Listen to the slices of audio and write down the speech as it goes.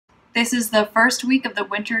This is the first week of the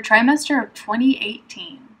winter trimester of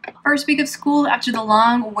 2018. First week of school after the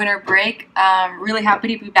long winter break. Really happy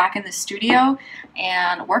to be back in the studio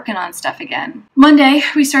and working on stuff again. Monday,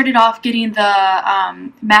 we started off getting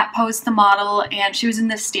the mat pose, the model, and she was in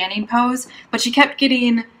this standing pose, but she kept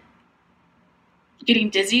getting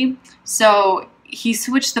dizzy. So he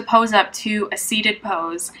switched the pose up to a seated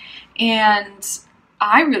pose, and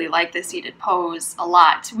I really like the seated pose a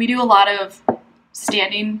lot. We do a lot of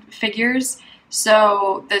standing figures,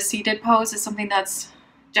 so the seated pose is something that's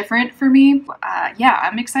different for me. Yeah,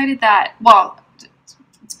 I'm excited that, well,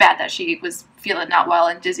 it's bad that she was feeling not well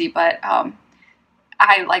and dizzy, but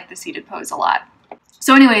I like the seated pose a lot.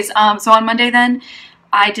 So anyways, so on Monday then,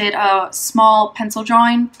 I did a small pencil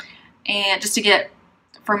drawing and just to get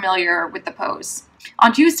familiar with the pose.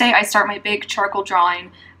 On Tuesday, I start my big charcoal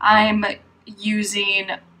drawing. I'm using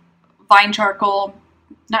Vine charcoal,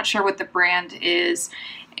 not sure what the brand is,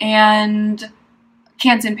 and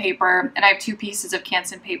Canson paper, and I have 2 pieces of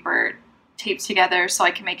Canson paper taped together so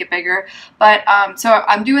I can make it bigger. But so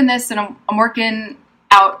I'm doing this and I'm working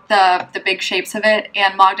out the big shapes of it,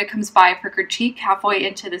 and Magda comes by for critique halfway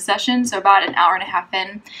into the session, so about an hour and a half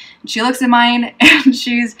in, and she looks at mine and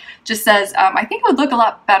she's just says, I think it would look a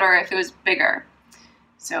lot better if it was bigger.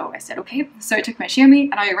 So I said, okay. So I took my chamois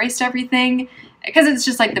and I erased everything because it's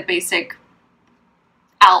just like the basic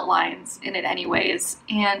outlines in it anyways,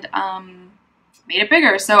 and made it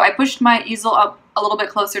bigger. So I pushed my easel up a little bit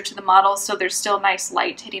closer to the model so there's still nice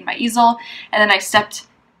light hitting my easel, and then I stepped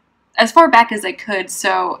as far back as I could,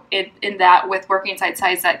 so in that, with working side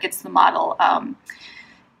size, that gets the model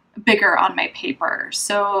bigger on my paper.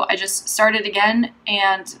 So I just started again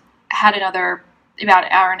and had another about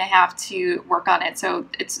an hour and a half to work on it. So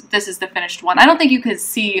this is the finished one. I don't think you could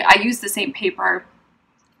see, I used the same paper,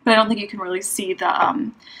 but I don't think you can really see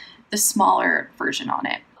the smaller version on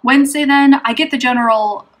it. Wednesday then, I get the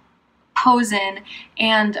general pose in,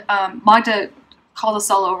 and Magda called us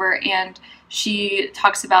all over, and she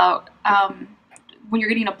talks about when you're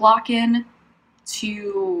getting a block in,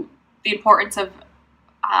 to the importance of,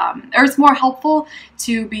 or it's more helpful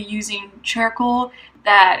to be using charcoal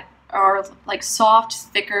that are like soft,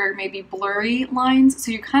 thicker, maybe blurry lines. So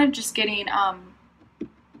you're kind of just getting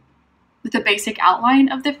the basic outline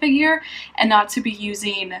of the figure, and not to be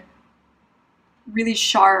using really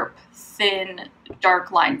sharp, thin,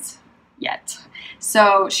 dark lines yet.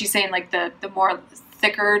 So she's saying like the more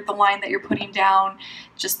thicker the line that you're putting down,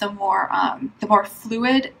 just the more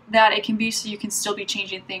fluid that it can be, so you can still be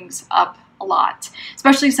changing things up a lot.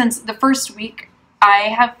 Especially since the first week,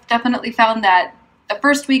 I have definitely found that the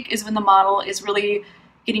first week is when the model is really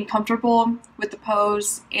getting comfortable with the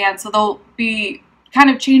pose, and so they'll be kind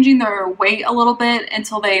of changing their weight a little bit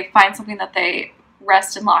until they find something that they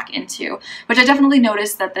rest and lock into, which I definitely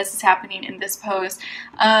noticed that this is happening in this pose.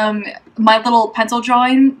 My little pencil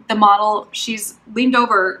drawing, the model, she's leaned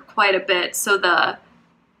over quite a bit, so the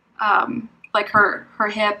like her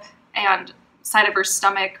hip and side of her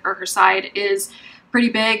stomach, or her side, is pretty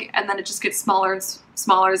big, and then it just gets smaller and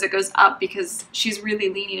smaller as it goes up because she's really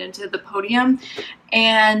leaning into the podium.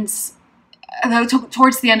 And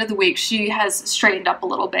towards the end of the week, she has straightened up a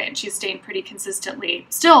little bit, and she's staying pretty consistently.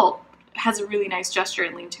 Still has a really nice gesture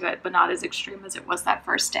and lean to it, but not as extreme as it was that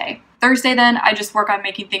first day. Thursday then, I just work on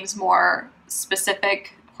making things more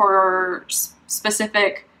specific, horror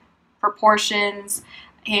specific proportions,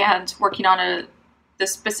 and working on the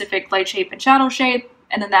specific light shape and shadow shape,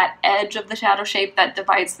 and then that edge of the shadow shape that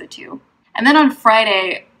divides the two. And then on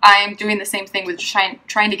Friday, I'm doing the same thing with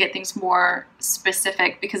trying to get things more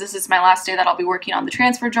specific, because this is my last day that I'll be working on the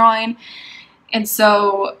transfer drawing. And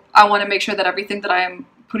so I want to make sure that everything that I'm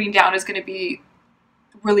putting down is going to be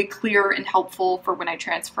really clear and helpful for when I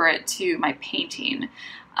transfer it to my painting.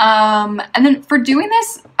 And then for doing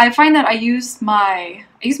this, I find that I use my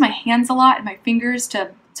hands a lot and my fingers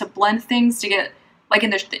to blend things, to get, like in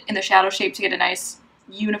the shadow shape, to get a nice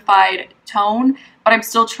unified tone. But I'm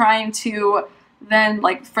still trying to then,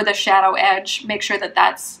 like for the shadow edge, make sure that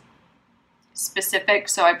that's specific.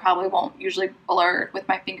 So I probably won't usually blur with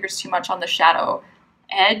my fingers too much on the shadow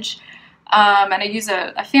edge. And I use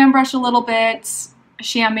a fan brush a little bit, a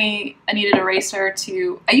chamois, a kneaded eraser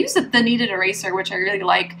I use the kneaded eraser, which I really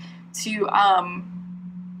like, to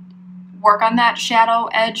work on that shadow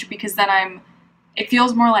edge, because then it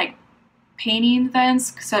feels more like painting then,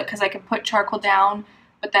 because I can put charcoal down,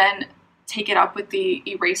 but then take it up with the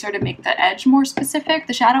eraser to make the edge more specific,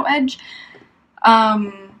 the shadow edge.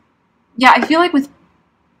 Yeah, I feel like with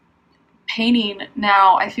painting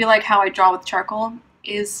now, I feel like how I draw with charcoal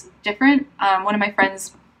is different. One of my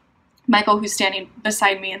friends, Michael, who's standing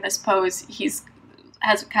beside me in this pose, he's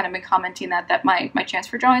has kind of been commenting that my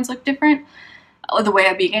transfer drawings look different, the way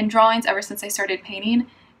I begin drawings ever since I started painting.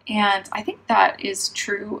 And I think that is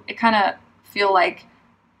true. I kind of feel like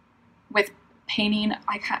with painting,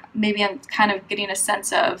 maybe I'm kind of getting a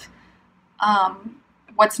sense of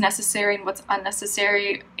what's necessary and what's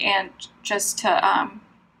unnecessary, and just to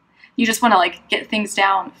you just want to like get things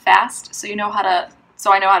down fast, so I know how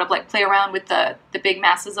to like play around with the big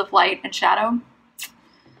masses of light and shadow.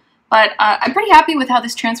 But I'm pretty happy with how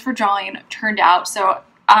this transfer drawing turned out. So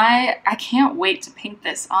I can't wait to paint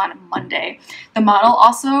this on Monday. The model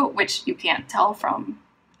also, which you can't tell from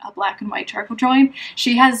a black and white charcoal drawing,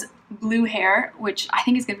 she has blue hair, which I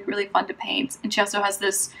think is going to be really fun to paint. And she also has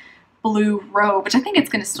this blue robe, which I think it's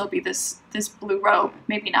going to still be this blue robe.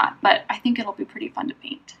 Maybe not, but I think it'll be pretty fun to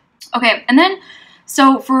paint. Okay, and then,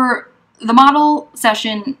 so for the model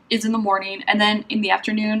session is in the morning, and then in the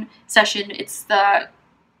afternoon session, it's the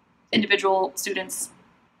individual students'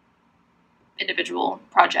 individual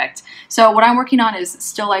project. So what I'm working on is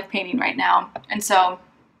still life painting right now. And so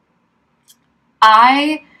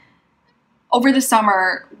I, over the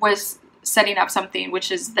summer, was setting up something,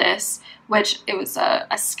 which is this, which it was a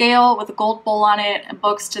scale with a gold bowl on it and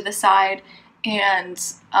books to the side, and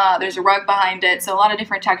there's a rug behind it. So a lot of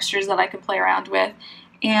different textures that I can play around with,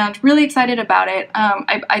 and really excited about it.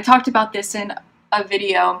 I talked about this in a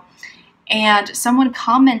video, and someone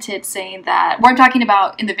commented saying that, where I'm talking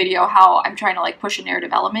about in the video how I'm trying to like push a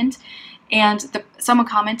narrative element, and someone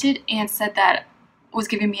commented and said that was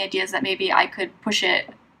giving me ideas that maybe I could push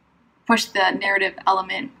the narrative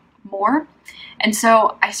element more. And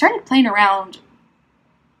so I started playing around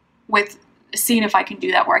with seeing if I can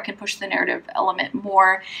do that, where I can push the narrative element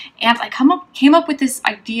more. And I came up with this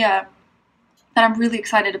idea that I'm really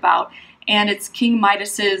excited about, and it's King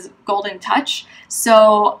Midas's Golden Touch.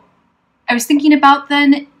 So I was thinking about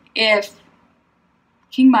then if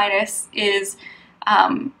King Midas is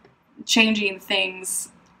changing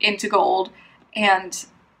things into gold, and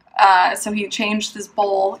so he changed this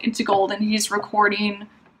bowl into gold, and he's recording,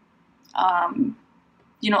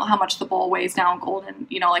 you know, how much the bowl weighs now in gold, and,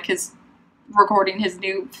 you know, like recording his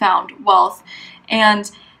newfound wealth. And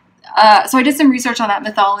so I did some research on that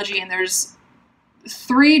mythology, and there's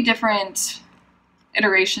 3 different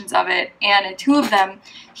iterations of it, and in 2 of them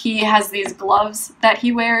he has these gloves that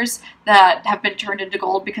he wears that have been turned into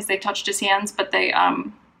gold because they touched his hands, but they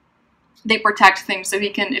protect things, so he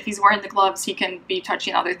can, if he's wearing the gloves, he can be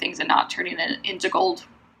touching other things and not turning it into gold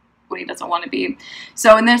when he doesn't want to be.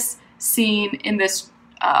 So in this scene, in this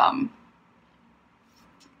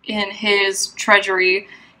in his treasury,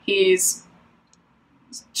 he's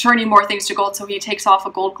turning more things to gold, so he takes off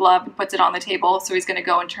a gold glove and puts it on the table, so he's going to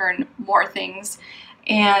go and turn more things.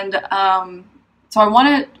 And so I want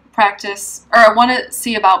to practice, or I want to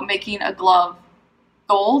see about making a glove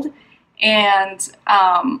gold, and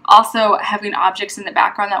also having objects in the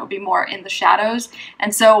background that would be more in the shadows.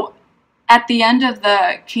 And so at the end of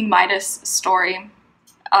the King Midas story,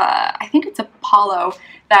 I think it's Apollo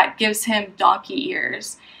that gives him donkey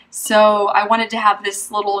ears. So I wanted to have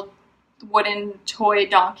this little wooden toy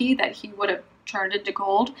donkey that he would have turned into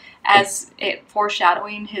gold, as it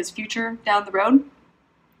foreshadowing his future down the road.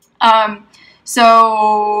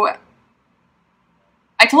 So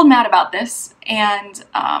I told Matt about this, and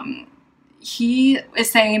he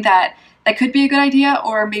is saying that that could be a good idea,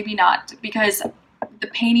 or maybe not, because the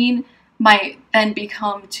painting might then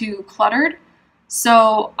become too cluttered.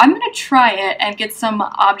 So I'm going to try it and get some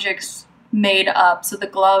objects made up, so the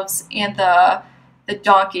gloves and the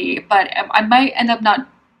donkey, but I might end up not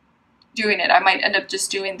doing it. I might end up just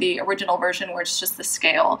doing the original version where it's just the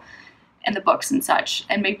scale and the books and such,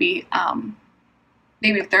 and maybe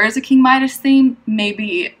maybe if there is a King Midas theme,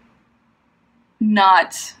 maybe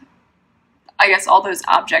not, I guess, all those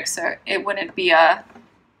objects, so it wouldn't be a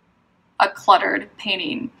cluttered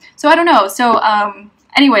painting. So I don't know. So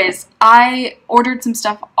anyways, I ordered some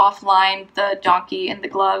stuff offline, the donkey and the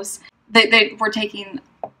gloves. They were taking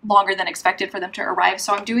longer than expected for them to arrive,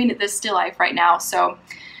 so I'm doing this still life right now. So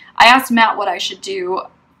I asked Matt what I should do.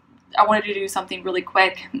 I wanted to do something really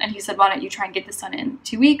quick, and he said, why don't you try and get this done in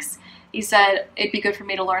 2 weeks? He said it'd be good for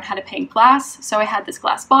me to learn how to paint glass. So I had this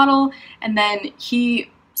glass bottle, and then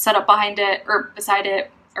he set up behind it, or beside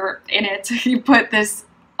it, or in it, he put this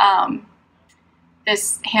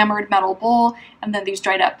this hammered metal bowl, and then these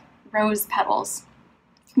dried up rose petals,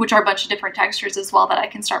 which are a bunch of different textures as well that I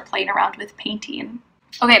can start playing around with painting.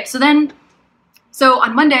 Okay, so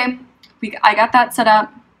on Monday, I got that set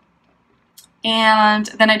up, and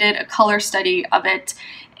then I did a color study of it,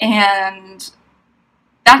 and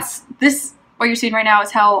what you're seeing right now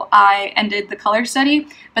is how I ended the color study,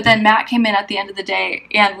 but then Matt came in at the end of the day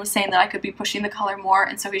and was saying that I could be pushing the color more,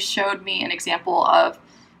 and so he showed me an example of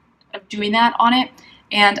doing that on it,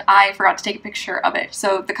 and I forgot to take a picture of it.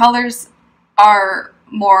 So the colors are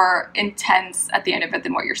more intense at the end of it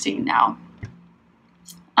than what you're seeing now.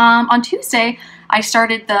 On Tuesday, I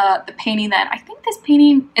started the painting then. I think this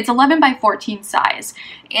painting, it's 11 by 14 size,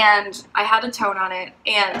 and I had a tone on it,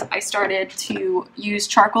 and I started to use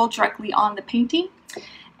charcoal directly on the painting,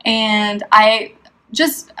 and I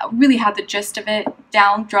just really had the gist of it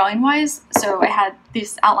down drawing-wise. So I had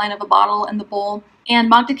this outline of a bottle and the bowl, and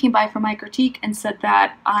Magda came by for my critique and said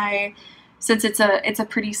that since it's a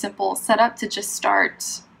pretty simple setup, to just start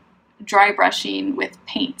dry brushing with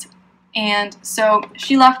paint. And so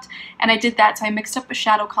she left, and I did that. So I mixed up a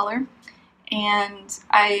shadow color, and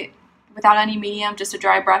without any medium, just a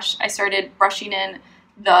dry brush, I started brushing in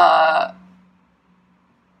the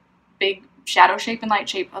big shadow shape and light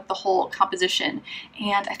shape of the whole composition.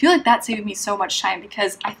 And I feel like that saved me so much time,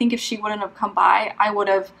 because I think if she wouldn't have come by, I would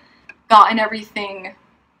have gotten everything.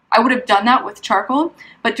 I would have done that with charcoal,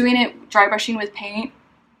 but doing it dry brushing with paint,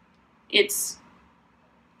 it's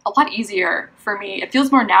a lot easier for me. It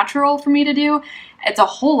feels more natural for me to do. It's a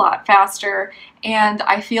whole lot faster, and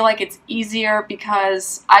I feel like it's easier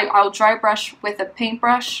because I'll dry brush with a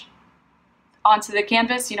paintbrush onto the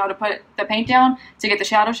canvas, you know, to put the paint down, to get the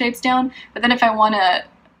shadow shapes down. But then if I want to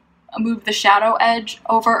move the shadow edge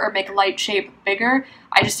over or make a light shape bigger,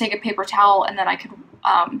 I just take a paper towel, and then I could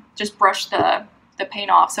just brush the paint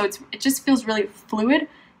off. So it just feels really fluid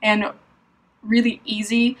and really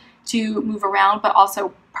easy to move around, but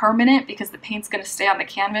also permanent, because the paint's going to stay on the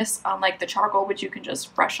canvas, unlike the charcoal, which you can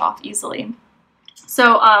just brush off easily.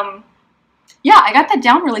 So yeah, I got that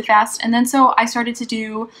down really fast, and then so I started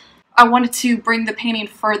to I wanted to bring the painting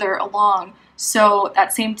further along. So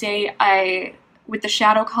that same day, with the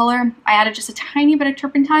shadow color, I added just a tiny bit of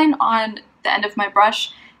turpentine on the end of my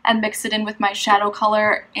brush and mixed it in with my shadow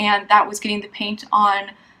color, and that was getting the paint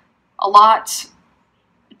on a lot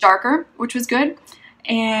darker, which was good.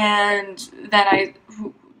 And then I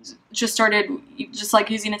just started like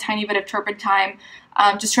using a tiny bit of turpentine,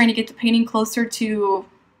 just trying to get the painting closer to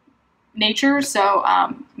nature. So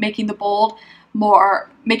making the bowl more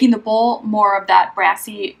of that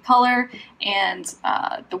brassy color, and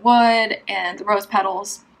the wood and the rose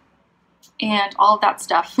petals and all of that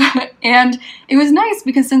stuff. And it was nice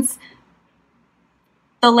because since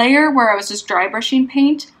the layer where I was just dry brushing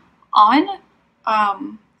paint on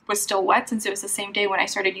was still wet, since it was the same day when I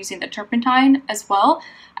started using the turpentine as well,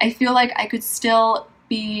 I feel like I could still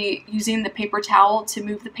be using the paper towel to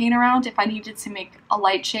move the paint around if I needed to make a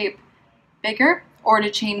light shape bigger, or to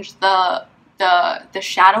change the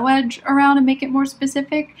shadow edge around and make it more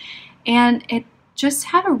specific. And it just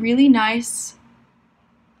had a really nice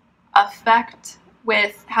effect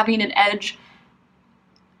with having an edge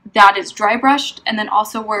that is dry brushed, and then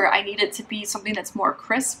also where I need it to be something that's more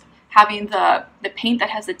crisp, having the paint that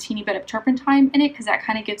has a teeny bit of turpentine in it, because that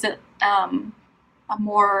kind of gives it a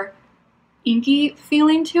more inky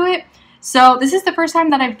feeling to it. So this is the first time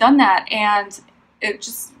that I've done that, and it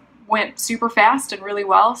just went super fast and really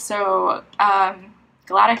well. So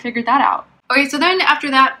glad I figured that out. Okay, so then after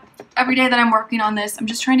that, every day that I'm working on this, I'm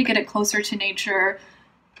just trying to get it closer to nature,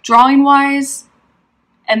 drawing wise,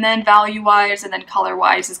 and then value wise, and then color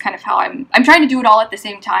wise is kind of how I'm trying to do it all at the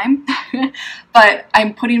same time. But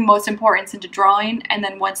I'm putting most importance into drawing, and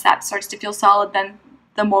then once that starts to feel solid, then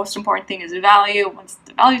the most important thing is the value. Once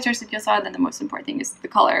the value starts to feel solid, then the most important thing is the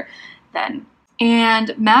color then.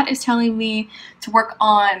 And Matt is telling me to work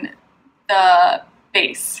on the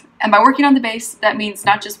base. And by working on the base, that means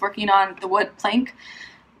not just working on the wood plank,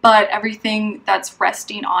 but everything that's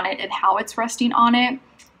resting on it and how it's resting on it,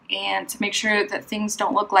 and to make sure that things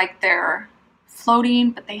don't look like they're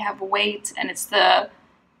floating, but they have weight. And it's the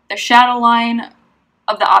shadow line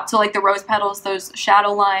of so like the rose petals, those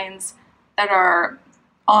shadow lines that are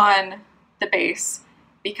on the base,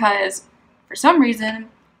 because for some reason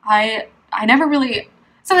I never really,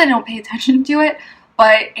 it's not that I don't pay attention to it,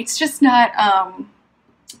 but it's just not, I'm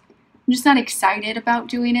just not excited about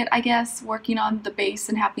doing it, I guess, working on the base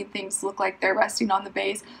and having things look like they're resting on the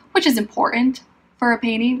base, which is important for a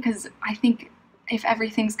painting, because I think if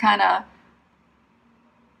everything's kind of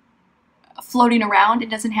floating around, it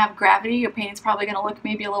doesn't have gravity, your painting's probably going to look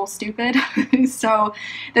maybe a little stupid. So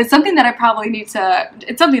that's something that I probably need to,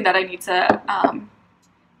 it's something that I need to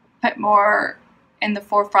put more in the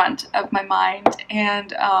forefront of my mind.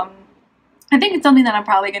 And I think it's something that I'm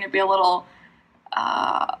probably going to be a little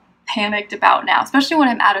panicked about now, especially when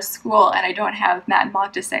I'm out of school and I don't have Matt and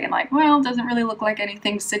Mock to say, and like, well, it doesn't really look like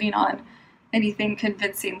anything's sitting on anything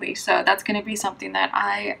convincingly. So that's going to be something that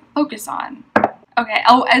I focus on. Okay,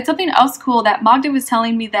 oh, and something else cool that Magda was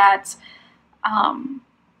telling me that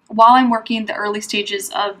while I'm working the early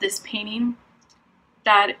stages of this painting,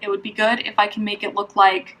 that it would be good if I can make it look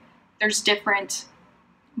like there's different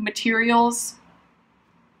materials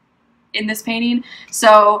in this painting.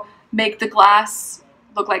 So make the glass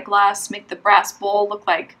look like glass, make the brass bowl look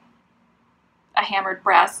like a hammered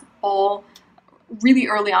brass bowl really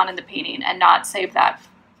early on in the painting, and not save that,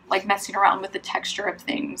 like messing around with the texture of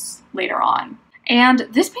things later on. And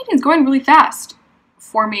this painting is going really fast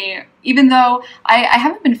for me, even though I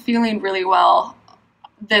haven't been feeling really well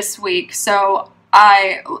this week. So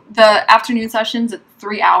the afternoon sessions at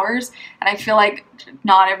 3 hours, and I feel like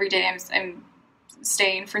not every day I'm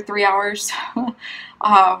staying for 3 hours.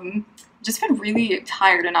 Just been really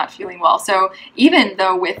tired and not feeling well. So even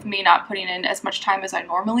though with me not putting in as much time as I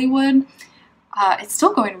normally would, it's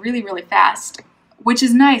still going really, really fast, which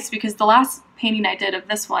is nice because the last painting I did of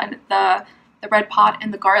this one, the red pot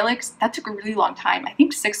and the garlics, that took a really long time. I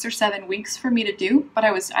think 6 or 7 weeks for me to do, but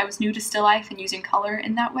I was new to still life and using color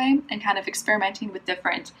in that way and kind of experimenting with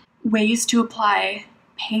different ways to apply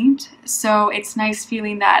paint. So it's nice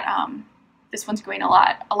feeling that this one's going a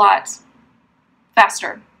lot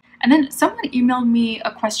faster. And then someone emailed me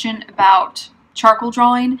a question about charcoal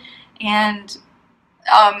drawing, and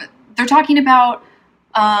they're talking about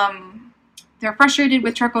they're frustrated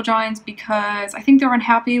with charcoal drawings because I think they're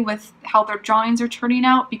unhappy with how their drawings are turning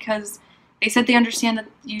out, because they said they understand that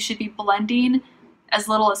you should be blending as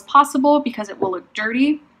little as possible because it will look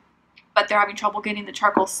dirty, but they're having trouble getting the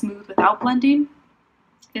charcoal smooth without blending.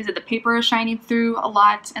 They said the paper is shining through a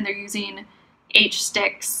lot and they're using H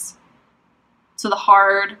sticks, so the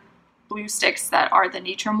hard blue sticks that are the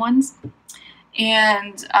Natrum ones.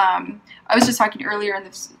 And I was just talking earlier in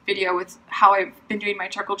this video with how I've been doing my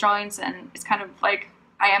charcoal drawings, and it's kind of like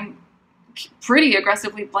I am pretty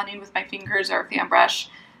aggressively blending with my fingers or a fan brush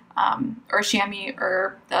or a chamois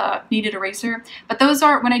or the kneaded eraser. But those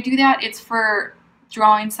are, when I do that, it's for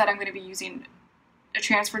drawings that I'm going to be using a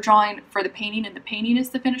transfer drawing for the painting, and the painting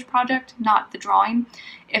is the finished project, not the drawing.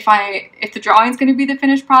 If the drawing is going to be the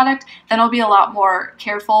finished product, then I'll be a lot more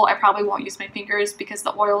careful. I probably won't use my fingers because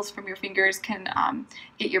the oils from your fingers can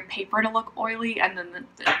get your paper to look oily, and then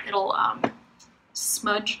it'll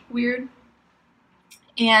smudge weird.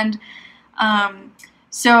 And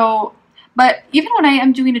but even when I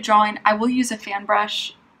am doing a drawing, I will use a fan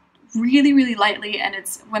brush really, really lightly, and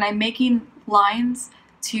it's when I'm making lines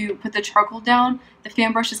to put the charcoal down, the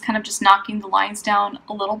fan brush is kind of just knocking the lines down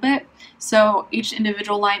a little bit, so each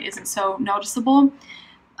individual line isn't so noticeable.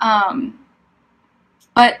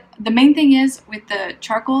 But the main thing is with the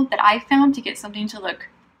charcoal that I found to get something to look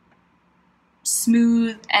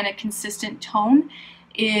smooth and a consistent tone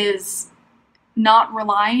is not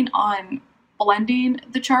relying on blending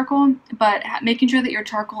the charcoal, but making sure that your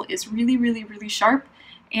charcoal is really, really, really sharp.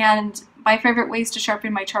 And my favorite ways to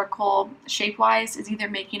sharpen my charcoal shape-wise is either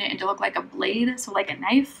making it into look like a blade, so like a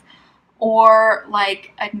knife, or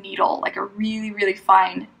like a needle, like a really, really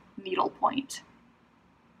fine needle point.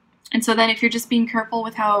 And so then if you're just being careful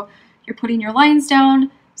with how you're putting your lines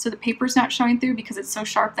down so the paper's not showing through because it's so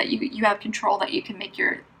sharp that you have control that you can make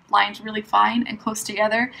your lines really fine and close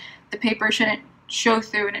together, the paper shouldn't show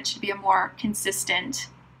through and it should be a more consistent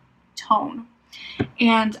tone.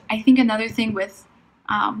 And I think another thing with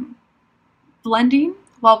blending,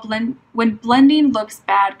 when blending looks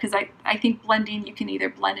bad, because I think blending, you can either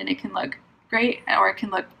blend and it can look great or it can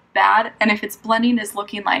look bad. And if it's blending is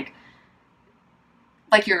looking like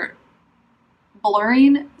you're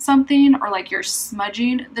blurring something or like you're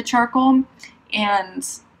smudging the charcoal, and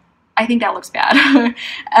I think that looks bad.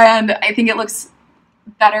 And I think it looks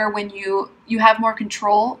better when you have more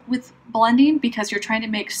control with blending because you're trying to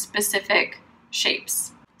make specific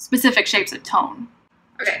shapes of tone.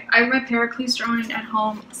 Okay, I have my Pericles drawing at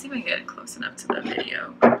home. Let's see if I can get it close enough to the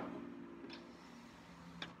video. Let's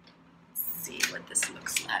see what this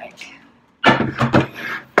looks like.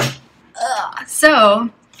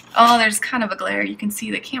 There's kind of a glare. You can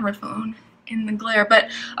see the camera phone in the glare.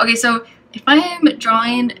 But, okay, so if I am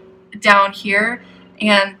drawing down here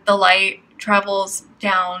and the light travels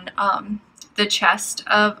down the chest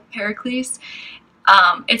of Pericles,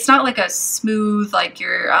 it's not like a smooth, like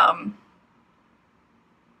you're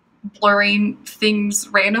blurring things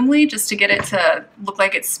randomly just to get it to look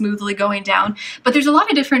like it's smoothly going down. But there's a lot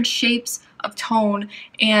of different shapes of tone,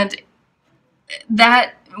 and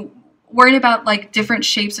that worrying about like different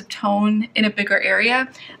shapes of tone in a bigger area,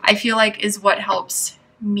 I feel like is what helps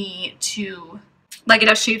me to like it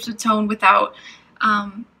has shapes of tone without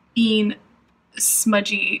being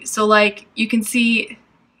smudgy. So like you can see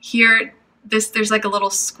here, there's like a little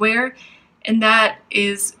square, and that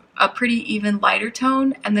is a pretty even lighter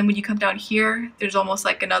tone. And then when you come down here, there's almost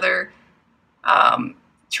like another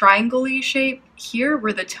triangle-y shape here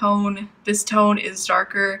where this tone is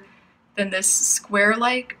darker than this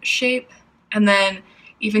square-like shape. And then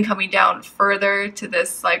even coming down further to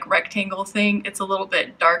this like rectangle thing, it's a little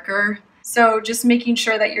bit darker. So just making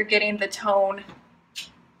sure that you're getting the tone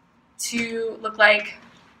to look like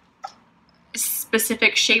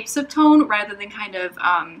specific shapes of tone rather than kind of,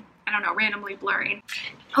 I don't know, randomly blurring.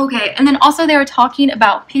 Okay, and then also they were talking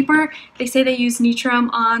about paper. They say they use Nitram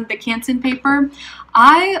on the Canson paper.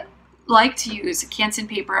 I like to use Canson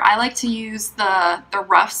paper. I like to use the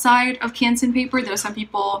rough side of Canson paper, though some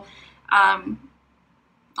people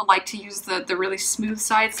like to use the really smooth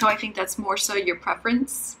side, so I think that's more so your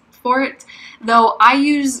preference for it. Though I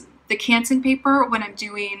use the Canson paper when I'm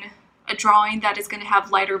doing a drawing that is going to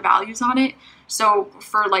have lighter values on it. So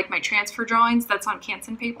for like my transfer drawings, that's on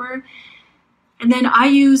Canson paper. And then I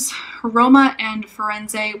use Roma and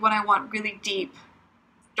Firenze when I want really deep,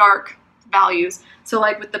 dark values. So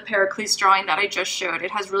like with the Pericles drawing that I just showed,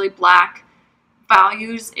 it has really black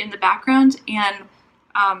values in the background, and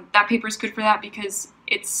that paper is good for that because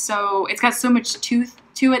it's got so much tooth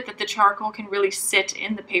to it that the charcoal can really sit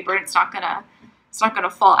in the paper, and it's not gonna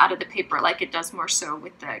fall out of the paper like it does more so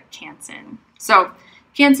with the Canson. So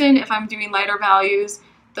Canson if I'm doing lighter values,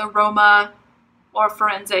 the Roma or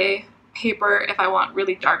Firenze paper if I want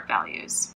really dark values.